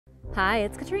Hi,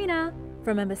 it's Katrina!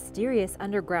 From a mysterious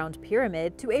underground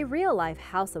pyramid to a real-life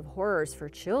house of horrors for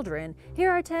children,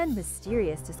 here are 10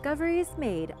 mysterious discoveries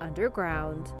made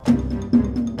underground.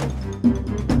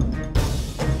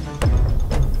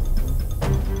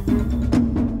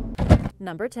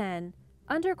 Number 10.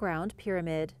 Underground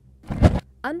Pyramid.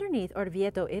 Underneath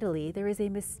Orvieto, Italy, there is a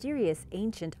mysterious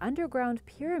ancient underground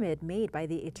pyramid made by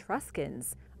the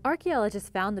Etruscans. Archaeologists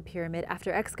found the pyramid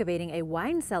after excavating a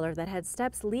wine cellar that had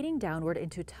steps leading downward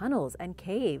into tunnels and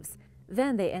caves.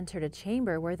 Then they entered a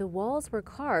chamber where the walls were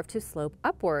carved to slope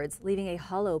upwards, leaving a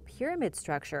hollow pyramid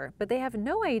structure, but they have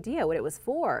no idea what it was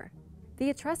for.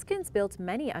 The Etruscans built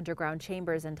many underground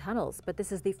chambers and tunnels, but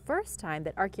this is the first time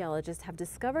that archaeologists have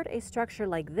discovered a structure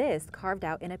like this carved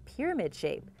out in a pyramid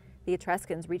shape. The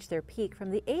Etruscans reached their peak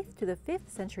from the 8th to the 5th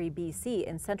century BC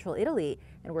in central Italy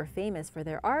and were famous for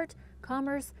their art,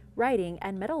 commerce, writing,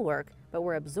 and metalwork, but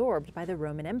were absorbed by the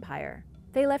Roman Empire.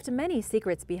 They left many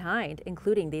secrets behind,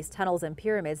 including these tunnels and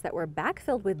pyramids that were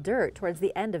backfilled with dirt towards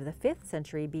the end of the 5th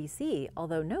century BC,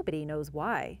 although nobody knows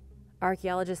why.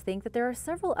 Archaeologists think that there are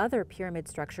several other pyramid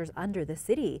structures under the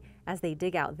city. As they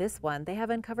dig out this one, they have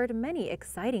uncovered many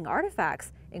exciting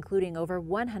artifacts, including over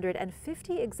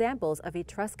 150 examples of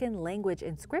Etruscan language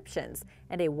inscriptions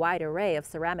and a wide array of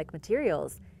ceramic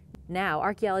materials. Now,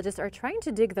 archaeologists are trying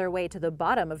to dig their way to the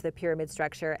bottom of the pyramid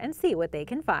structure and see what they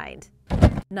can find.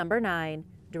 Number 9.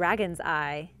 Dragon's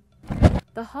Eye.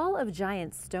 The Hall of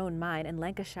Giants stone mine in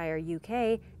Lancashire,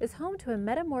 UK, is home to a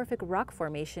metamorphic rock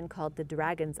formation called the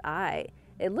Dragon's Eye.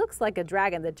 It looks like a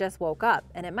dragon that just woke up,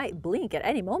 and it might blink at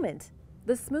any moment.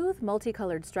 The smooth,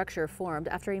 multicolored structure formed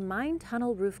after a mine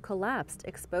tunnel roof collapsed,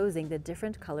 exposing the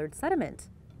different colored sediment.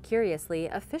 Curiously,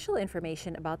 official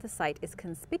information about the site is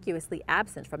conspicuously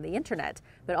absent from the internet,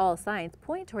 but all signs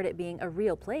point toward it being a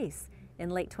real place. In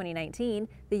late 2019,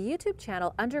 the YouTube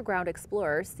channel Underground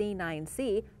Explorer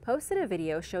C9C posted a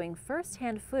video showing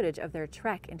first-hand footage of their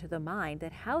trek into the mine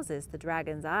that houses the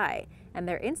Dragon's Eye, and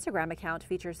their Instagram account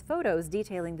features photos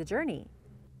detailing the journey.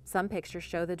 Some pictures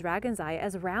show the Dragon's Eye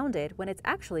as rounded when it's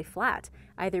actually flat,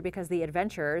 either because the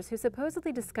adventurers who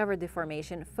supposedly discovered the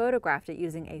formation photographed it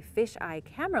using a fisheye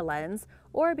camera lens,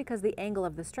 or because the angle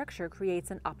of the structure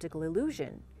creates an optical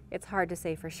illusion. It's hard to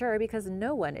say for sure because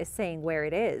no one is saying where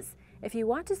it is. If you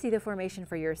want to see the formation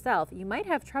for yourself, you might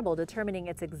have trouble determining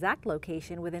its exact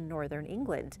location within northern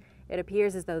England. It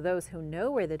appears as though those who know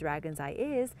where the Dragon's Eye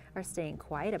is are staying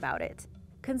quiet about it.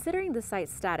 Considering the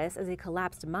site's status as a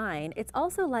collapsed mine, it's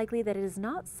also likely that it is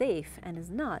not safe and is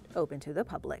not open to the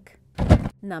public.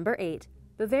 Number 8.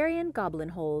 Bavarian Goblin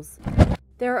Holes.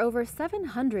 There are over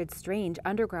 700 strange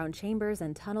underground chambers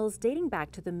and tunnels dating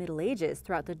back to the Middle Ages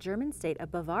throughout the German state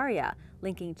of Bavaria,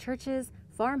 linking churches,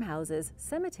 farmhouses,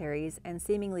 cemeteries, and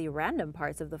seemingly random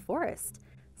parts of the forest.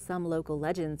 Some local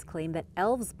legends claim that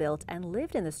elves built and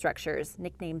lived in the structures,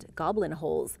 nicknamed goblin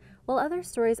holes, while other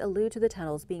stories allude to the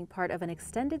tunnels being part of an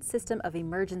extended system of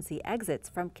emergency exits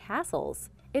from castles.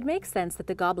 It makes sense that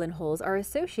the goblin holes are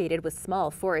associated with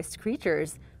small forest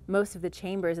creatures. Most of the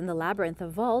chambers in the labyrinth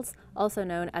of vaults, also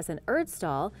known as an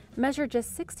Erdstall, measure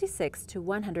just 66 to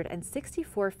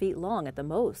 164 feet long at the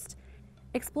most.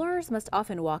 Explorers must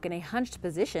often walk in a hunched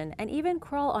position and even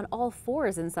crawl on all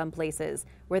fours in some places,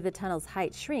 where the tunnel's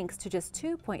height shrinks to just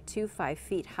 2.25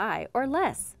 feet high or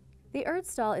less. The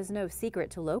Erdstall is no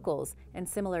secret to locals, and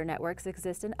similar networks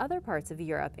exist in other parts of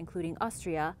Europe, including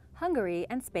Austria, Hungary,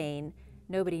 and Spain.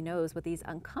 Nobody knows what these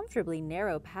uncomfortably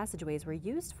narrow passageways were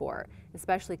used for,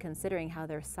 especially considering how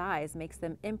their size makes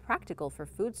them impractical for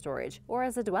food storage or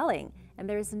as a dwelling, and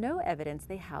there is no evidence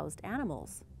they housed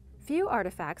animals. Few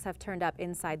artifacts have turned up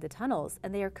inside the tunnels,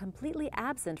 and they are completely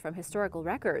absent from historical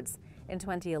records. In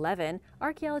 2011,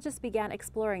 archaeologists began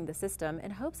exploring the system in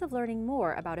hopes of learning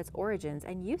more about its origins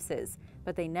and uses,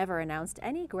 but they never announced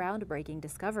any groundbreaking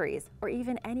discoveries or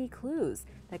even any clues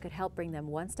that could help bring them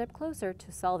one step closer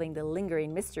to solving the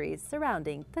lingering mysteries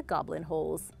surrounding the goblin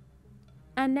holes.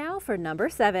 And now for number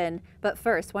 7. But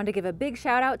first, want to give a big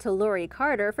shout out to Lori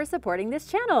Carter for supporting this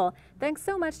channel. Thanks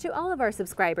so much to all of our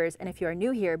subscribers, and if you are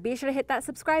new here, be sure to hit that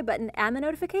subscribe button and the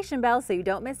notification bell so you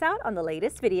don't miss out on the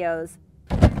latest videos.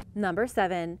 Number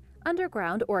 7.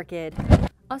 Underground Orchid.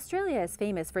 Australia is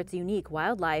famous for its unique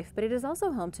wildlife, but it is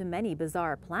also home to many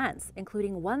bizarre plants,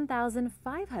 including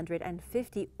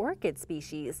 1,550 orchid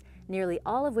species, nearly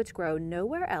all of which grow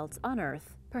nowhere else on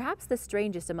Earth. Perhaps the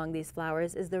strangest among these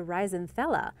flowers is the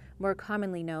rhizanthella, more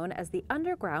commonly known as the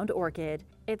underground orchid.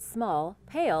 It's small,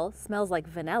 pale, smells like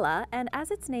vanilla, and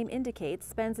as its name indicates,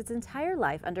 spends its entire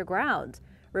life underground.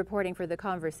 Reporting for The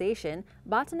Conversation,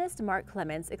 botanist Mark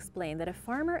Clements explained that a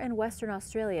farmer in Western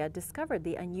Australia discovered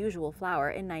the unusual flower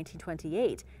in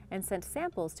 1928 and sent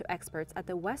samples to experts at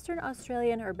the Western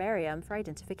Australian Herbarium for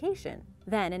identification.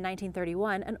 Then, in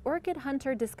 1931, an orchid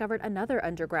hunter discovered another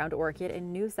underground orchid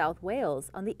in New South Wales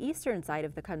on the eastern side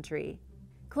of the country.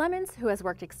 Clements, who has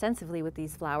worked extensively with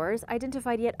these flowers,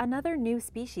 identified yet another new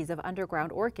species of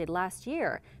underground orchid last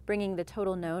year, bringing the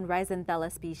total known Rhizoanthella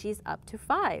species up to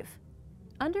 5.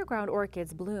 Underground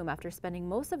orchids bloom after spending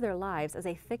most of their lives as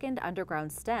a thickened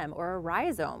underground stem or a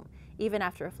rhizome. Even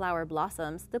after a flower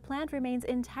blossoms, the plant remains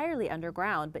entirely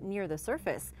underground but near the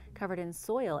surface, covered in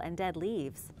soil and dead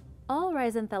leaves. All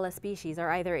Rhizoanthella species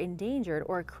are either endangered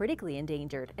or critically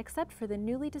endangered, except for the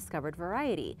newly discovered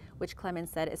variety, which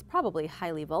Clements said is probably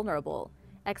highly vulnerable.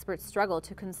 Experts struggle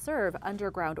to conserve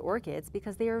underground orchids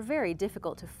because they are very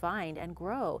difficult to find and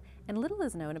grow, and little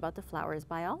is known about the flower's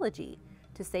biology.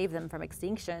 To save them from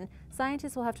extinction,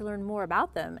 scientists will have to learn more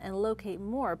about them and locate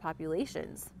more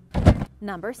populations.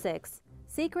 Number 6.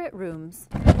 Secret rooms.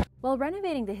 While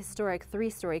renovating the historic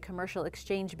 3-story commercial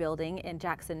exchange building in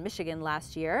Jackson, Michigan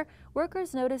last year,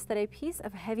 workers noticed that a piece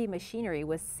of heavy machinery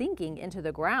was sinking into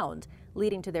the ground,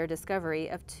 leading to their discovery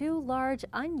of 2 large,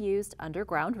 unused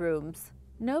underground rooms.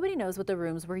 Nobody knows what the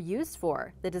rooms were used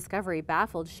for. The discovery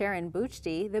baffled Sharon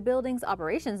Buchti, the building's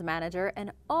operations manager,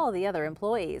 and all the other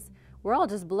employees. "We're all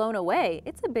just blown away.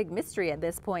 It's a big mystery at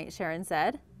this point," Sharon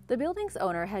said. The building's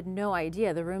owner had no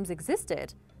idea the rooms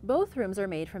existed. Both rooms are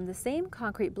made from the same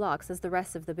concrete blocks as the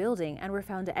rest of the building and were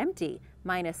found empty,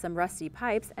 minus some rusty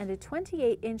pipes and a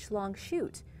 28-inch long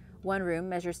chute. One room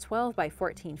measures 12 by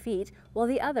 14 feet, while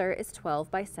the other is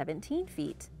 12 by 17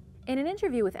 feet. In an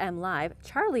interview with MLive,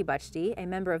 Charlie Buchti, a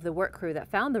member of the work crew that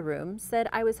found the room, said,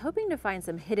 "I was hoping to find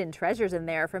some hidden treasures in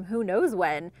there from who knows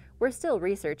when. We're still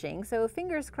researching, so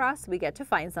fingers crossed we get to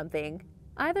find something."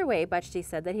 Either way, Buchti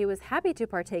said that he was happy to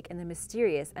partake in the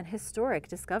mysterious and historic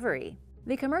discovery.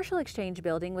 The commercial exchange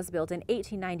building was built in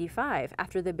 1895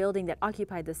 after the building that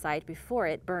occupied the site before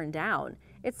it burned down.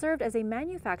 It served as a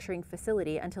manufacturing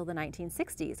facility until the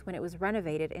 1960s when it was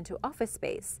renovated into office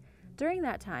space. During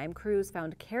that time, crews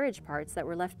found carriage parts that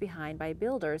were left behind by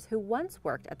builders who once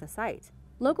worked at the site.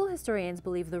 Local historians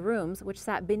believe the rooms, which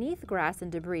sat beneath grass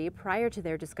and debris prior to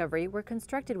their discovery, were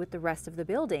constructed with the rest of the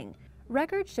building.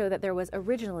 Records show that there was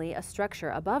originally a structure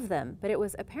above them, but it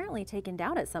was apparently taken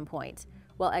down at some point.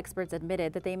 While experts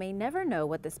admitted that they may never know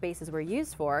what the spaces were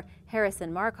used for,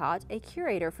 Harrison Marcotte, a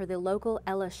curator for the local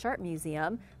Ella Sharp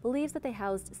Museum, believes that they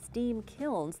housed steam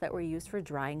kilns that were used for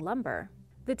drying lumber.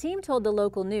 The team told the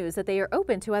local news that they are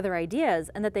open to other ideas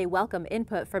and that they welcome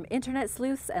input from internet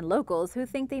sleuths and locals who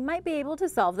think they might be able to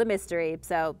solve the mystery,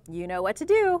 so you know what to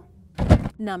do.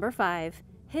 Number 5.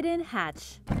 Hidden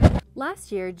hatch.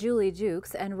 Last year, Julie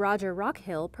Jukes and Roger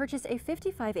Rockhill purchased a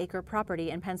 55-acre property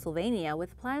in Pennsylvania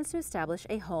with plans to establish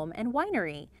a home and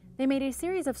winery. They made a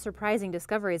series of surprising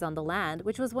discoveries on the land,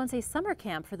 which was once a summer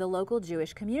camp for the local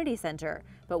Jewish community center,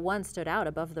 but one stood out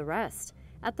above the rest.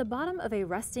 At the bottom of a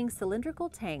rusting cylindrical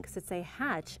tank sits a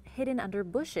hatch hidden under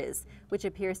bushes, which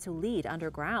appears to lead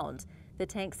underground. The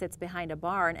tank sits behind a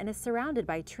barn and is surrounded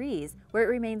by trees, where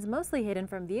it remains mostly hidden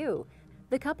from view.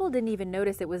 The couple didn't even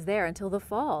notice it was there until the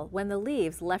fall, when the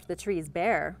leaves left the trees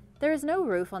bare. There is no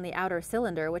roof on the outer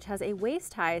cylinder, which has a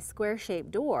waist-high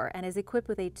square-shaped door and is equipped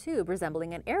with a tube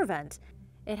resembling an air vent.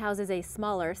 It houses a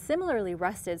smaller, similarly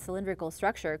rusted cylindrical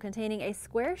structure containing a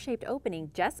square-shaped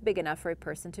opening just big enough for a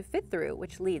person to fit through,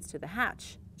 which leads to the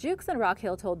hatch. Jukes and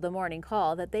Rockhill told The Morning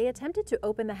Call that they attempted to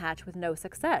open the hatch with no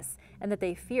success, and that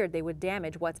they feared they would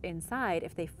damage what's inside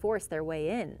if they forced their way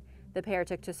in. The pair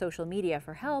took to social media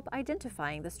for help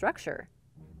identifying the structure.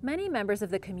 Many members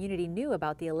of the community knew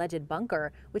about the alleged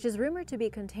bunker, which is rumored to be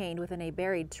contained within a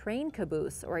buried train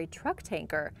caboose or a truck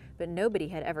tanker, but nobody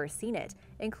had ever seen it,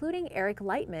 including Eric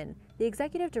Lightman, the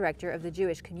executive director of the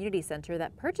Jewish Community Center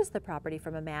that purchased the property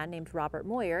from a man named Robert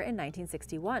Moyer in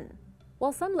 1961.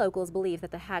 While some locals believe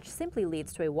that the hatch simply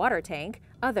leads to a water tank,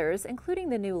 others, including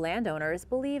the new landowners,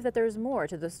 believe that there's more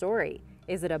to the story.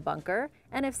 Is it a bunker?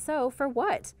 And if so, for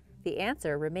what? The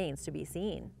answer remains to be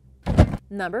seen.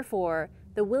 Number 4.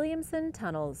 The Williamson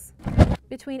Tunnels.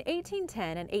 Between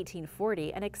 1810 and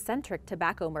 1840, an eccentric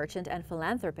tobacco merchant and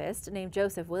philanthropist named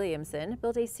Joseph Williamson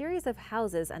built a series of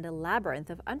houses and a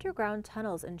labyrinth of underground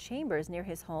tunnels and chambers near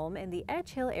his home in the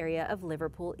Edge Hill area of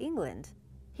Liverpool, England.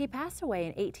 He passed away in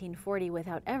 1840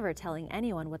 without ever telling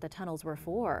anyone what the tunnels were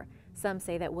for. Some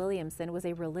say that Williamson was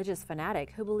a religious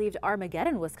fanatic who believed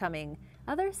Armageddon was coming.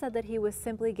 Others said that he was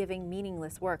simply giving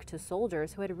meaningless work to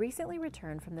soldiers who had recently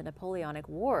returned from the Napoleonic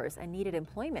Wars and needed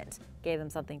employment, gave them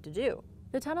something to do.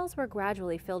 The tunnels were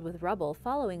gradually filled with rubble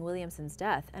following Williamson's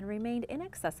death and remained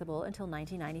inaccessible until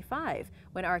 1995,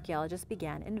 when archaeologists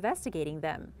began investigating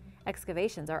them.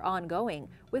 Excavations are ongoing,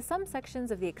 with some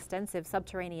sections of the extensive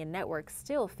subterranean network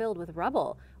still filled with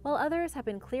rubble, while others have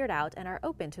been cleared out and are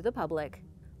open to the public.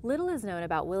 Little is known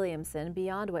about Williamson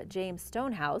beyond what James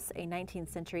Stonehouse, a 19th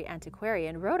century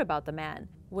antiquarian, wrote about the man.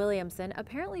 Williamson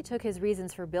apparently took his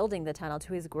reasons for building the tunnel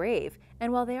to his grave,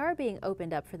 and while they are being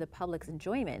opened up for the public's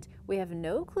enjoyment, we have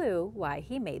no clue why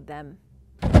he made them.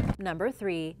 Number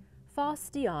 3. Fosse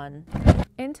d'Yonne.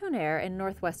 In Tonnerre, in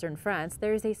northwestern France,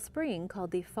 there is a spring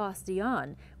called the Fosse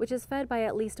d'Yonne, which is fed by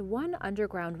at least one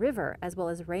underground river, as well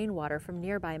as rainwater from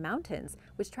nearby mountains,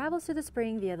 which travels to the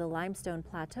spring via the limestone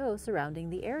plateau surrounding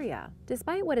the area.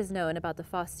 Despite what is known about the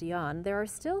Fosse d'Yonne, there are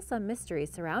still some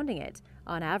mysteries surrounding it.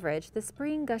 On average, the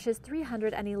spring gushes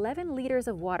 311 liters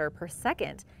of water per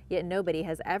second, yet nobody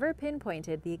has ever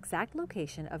pinpointed the exact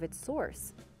location of its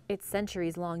source. Its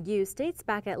centuries-long use dates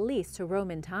back at least to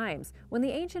Roman times, when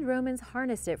the ancient Romans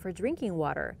harnessed it for drinking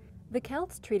water. The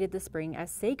Celts treated the spring as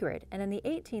sacred, and in the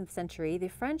 18th century, the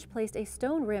French placed a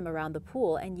stone rim around the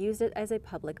pool and used it as a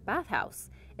public bathhouse.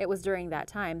 It was during that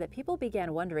time that people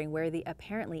began wondering where the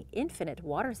apparently infinite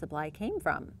water supply came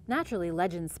from. Naturally,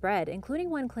 legends spread, including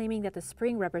one claiming that the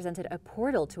spring represented a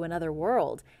portal to another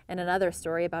world, and another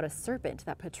story about a serpent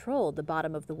that patrolled the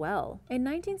bottom of the well. In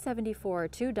 1974,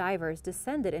 2 divers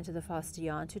descended into the Fosse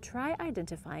d'Yonne to try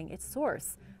identifying its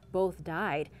source. Both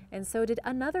died, and so did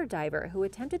another diver who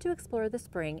attempted to explore the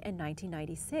spring in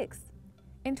 1996.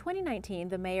 In 2019,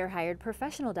 the mayor hired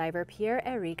professional diver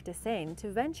Pierre-Éric Dessegne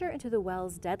to venture into the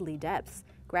well's deadly depths,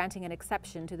 granting an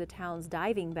exception to the town's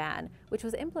diving ban, which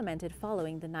was implemented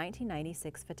following the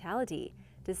 1996 fatality.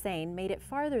 Dessegne made it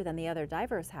farther than the other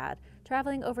divers had,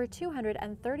 traveling over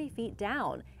 230 feet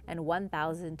down and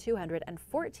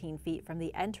 1,214 feet from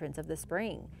the entrance of the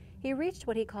spring. He reached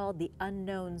what he called the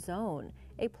unknown zone,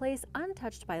 a place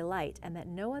untouched by light and that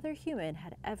no other human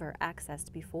had ever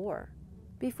accessed before.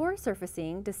 Before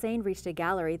surfacing, Dessegne reached a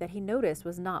gallery that he noticed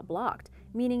was not blocked,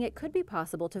 meaning it could be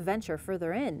possible to venture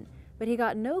further in. But he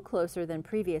got no closer than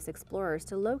previous explorers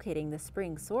to locating the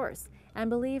spring's source, and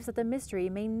believes that the mystery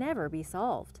may never be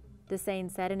solved. Dessegne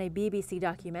said in a BBC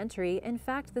documentary, "In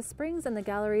fact, the springs and the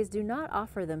galleries do not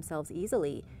offer themselves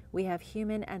easily. We have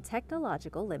human and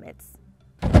technological limits."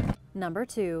 Number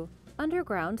 2.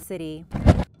 Underground City.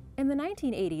 In the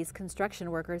 1980s,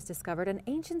 construction workers discovered an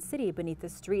ancient city beneath the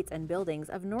streets and buildings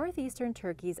of northeastern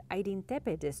Turkey's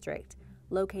Aydıntepe district.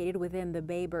 Located within the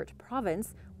Bayburt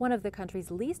province, one of the country's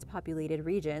least populated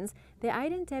regions, the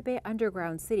Aydıntepe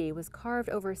underground city was carved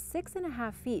over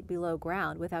 6.5 feet below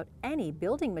ground without any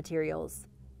building materials.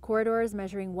 Corridors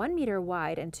measuring 1 meter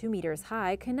wide and 2 meters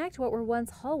high connect what were once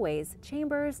hallways,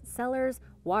 chambers, cellars,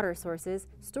 water sources,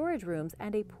 storage rooms,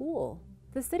 and a pool.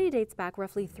 The city dates back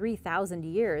roughly 3,000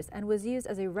 years and was used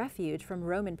as a refuge from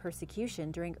Roman persecution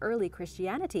during early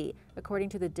Christianity, according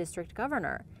to the district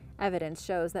governor. Evidence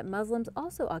shows that Muslims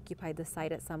also occupied the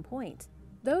site at some point.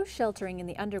 Those sheltering in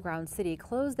the underground city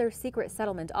closed their secret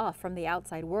settlement off from the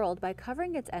outside world by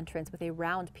covering its entrance with a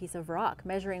round piece of rock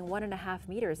measuring 1.5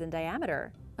 meters in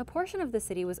diameter. A portion of the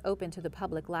city was open to the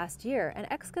public last year,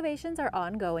 and excavations are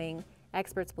ongoing.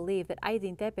 Experts believe that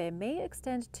Aydıntepe may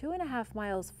extend 2.5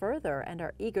 miles further and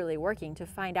are eagerly working to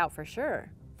find out for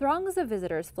sure. Throngs of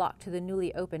visitors flock to the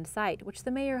newly opened site, which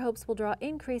the mayor hopes will draw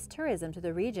increased tourism to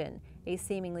the region, a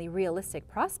seemingly realistic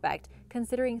prospect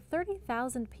considering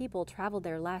 30,000 people traveled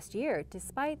there last year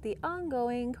despite the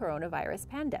ongoing coronavirus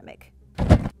pandemic.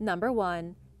 Number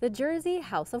 1. The Jersey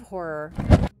House of Horror.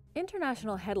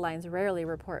 International headlines rarely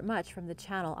report much from the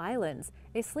Channel Islands,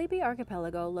 a sleepy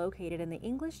archipelago located in the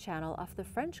English Channel off the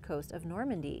French coast of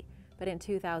Normandy. But in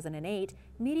 2008,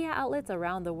 media outlets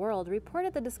around the world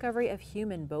reported the discovery of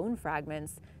human bone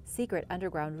fragments, secret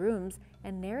underground rooms,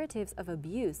 and narratives of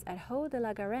abuse at Haut de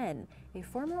la Garenne, a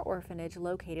former orphanage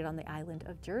located on the island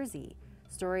of Jersey.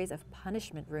 Stories of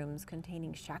punishment rooms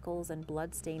containing shackles and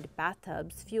blood-stained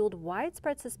bathtubs fueled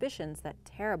widespread suspicions that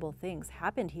terrible things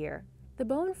happened here. The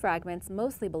bone fragments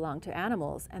mostly belong to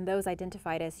animals, and those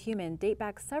identified as human date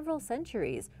back several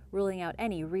centuries, ruling out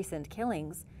any recent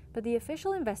killings. But the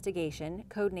official investigation,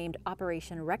 codenamed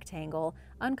Operation Rectangle,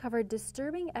 uncovered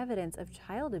disturbing evidence of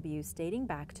child abuse dating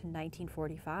back to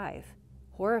 1945.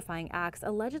 Horrifying acts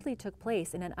allegedly took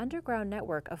place in an underground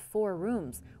network of 4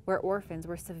 rooms, where orphans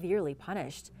were severely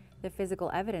punished. The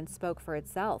physical evidence spoke for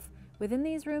itself. Within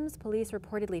these rooms, police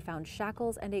reportedly found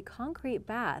shackles and a concrete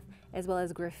bath, as well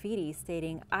as graffiti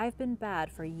stating, "I've been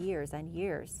bad for years and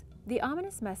years." The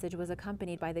ominous message was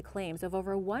accompanied by the claims of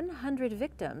over 100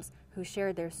 victims who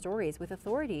shared their stories with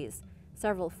authorities.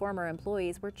 Several former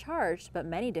employees were charged, but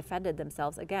many defended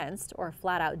themselves against or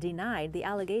flat out denied the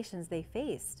allegations they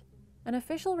faced. An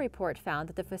official report found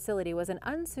that the facility was an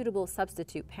unsuitable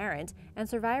substitute parent, and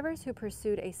survivors who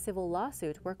pursued a civil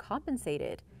lawsuit were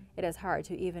compensated. It is hard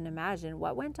to even imagine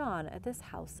what went on at this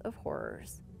house of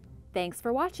horrors. Thanks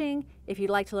for watching! If you'd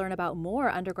like to learn about more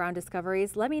underground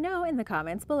discoveries, let me know in the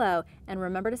comments below. And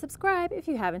remember to subscribe if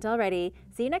you haven't already.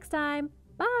 See you next time!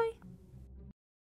 Bye!